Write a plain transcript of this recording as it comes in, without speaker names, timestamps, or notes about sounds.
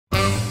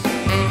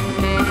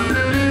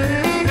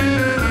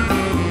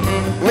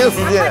没有时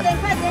间。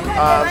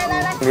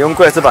你用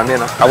贵还是板面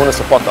呢 I want to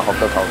support the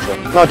hawker culture,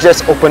 not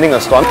just opening a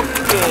store,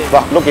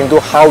 but look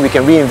into how we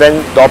can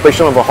reinvent the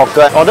operation of a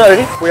hawker. Order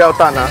already? 不要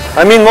蛋啊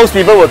I mean, most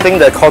people will think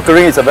that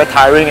hawkering is a very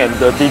tiring and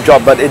dirty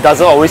job, but it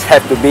doesn't always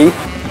have to be.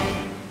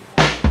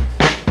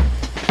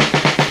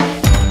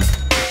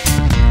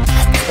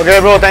 Okay,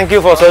 bro, thank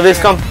you for service.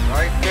 Come,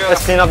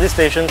 let's clean up this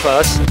station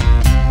first.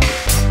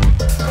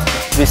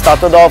 We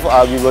started off,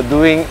 we were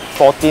doing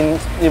 14,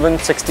 even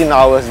 16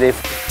 hours a day.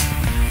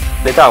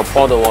 Later I'll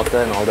pour the water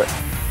and all that.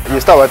 You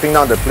start wiping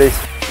down the place.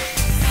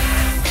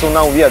 So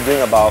now we are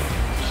doing about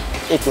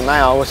 8 to 9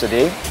 hours a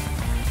day.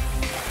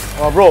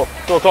 Oh bro,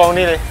 2 o'clock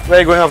only. Where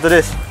are you going after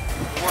this?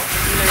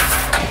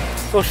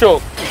 So sure.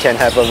 You can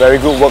have a very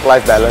good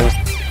work-life balance.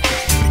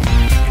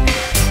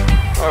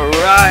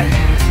 Alright.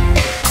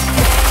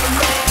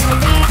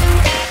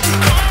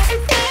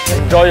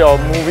 Enjoy your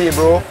movie,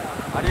 bro.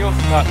 Adios.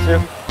 See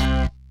you.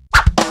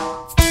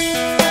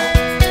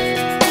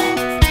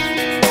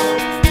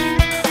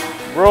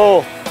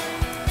 Bro,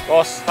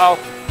 boss, how?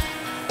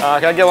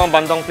 Can I get one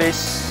bandung,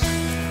 please?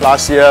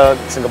 Last year,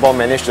 Singapore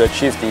managed to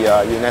achieve the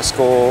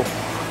UNESCO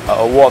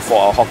award for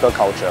our hawker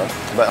culture.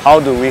 But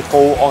how do we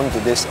hold on to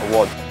this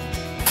award?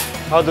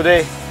 How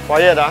today?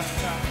 Quiet, huh?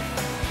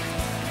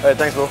 Hey,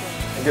 thanks, bro.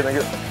 Thank you, thank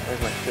you.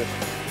 Thanks, man. Cheers.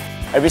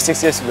 Every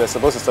 6 years, we're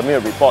supposed to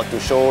submit a report to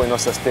show,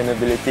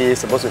 sustainability,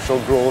 supposed to show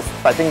growth.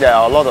 I think there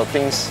are a lot of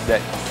things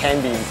that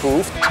can be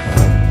improved.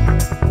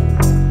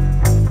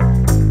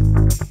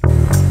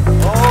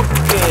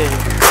 Okay,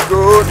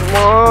 good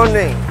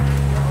morning.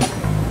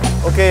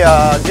 Okay,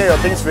 get your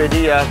things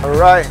ready.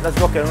 Alright, let's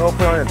rock and roll,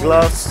 put on your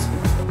gloves.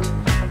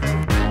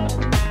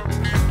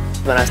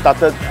 When I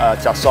started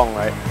Jiak Song,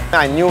 right,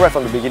 I knew right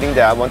from the beginning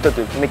that I wanted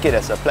to make it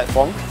as a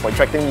platform for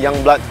attracting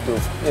young blood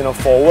to,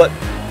 forward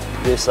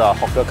this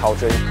hawker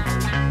culture.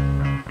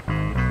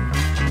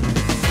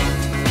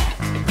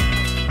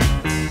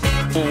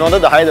 In order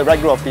to hire the right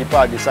group of people,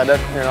 I decided,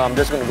 I'm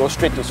just going to go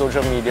straight to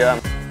social media.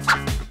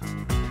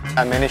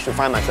 I managed to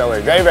find myself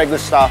a very, very good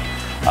staff,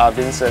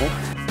 Vincent.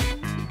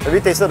 Have you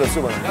tasted the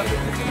soup?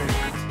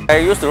 I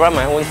used to run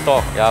my own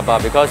store,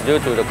 but because due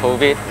to the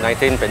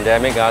COVID-19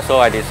 pandemic, so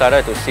I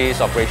decided to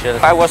cease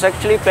operations. I was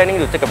actually planning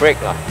to take a break.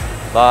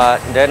 But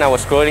then I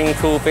was scrolling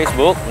through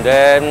Facebook,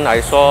 then I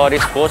saw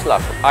this post.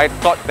 I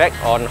thought back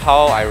on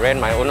how I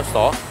ran my own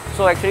store.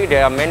 So actually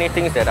there are many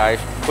things that I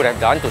could have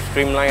done to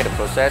streamline the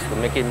process, to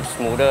make it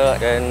smoother,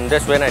 and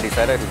that's when I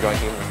decided to join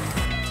him.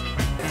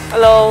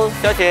 Hello,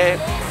 小姐。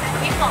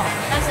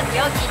但是不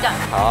要急的。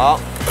好，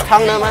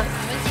烫了吗？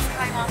你们几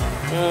开吗？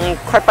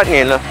快8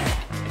年了。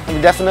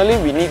Definitely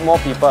we need more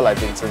people like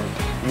Vincent,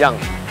 young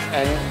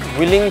and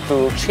willing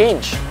to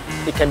change.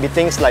 It can be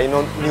things like,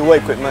 newer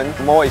equipment,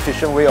 more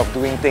efficient way of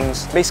doing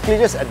things. Basically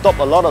just adopt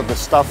a lot of the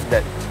stuff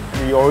that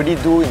we already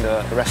do in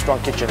the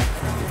restaurant kitchen.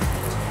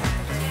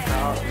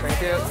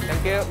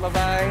 Thank you,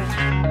 bye-bye.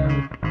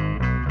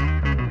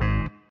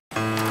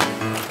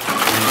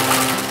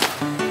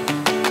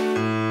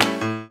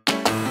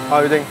 How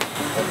are you doing?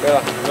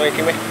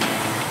 Okay,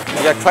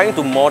 we are trying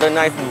to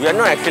modernize. We are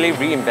not actually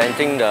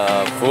reinventing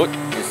the food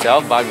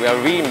itself, but we are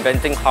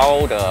reinventing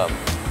how the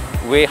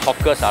way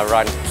hawkers are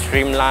run.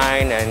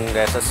 Streamlined, and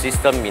there's a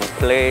system in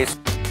place.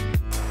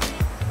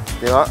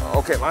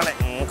 Okay,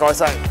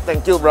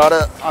 thank you,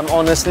 brother. I'm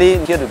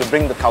honestly here to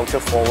bring the culture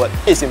forward.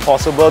 It's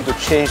impossible to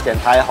change the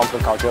entire hawker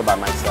culture by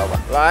myself.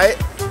 Right?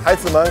 孩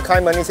子们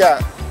开门一下.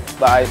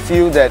 But I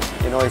feel that,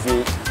 if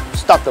you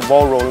start the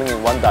ball rolling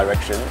in one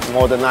direction,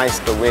 modernize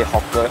the way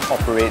hawker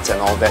operates and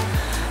all that,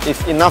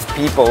 if enough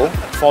people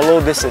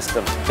follow this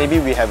system, maybe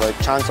we have a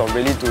chance of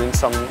really doing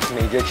some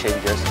major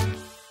changes.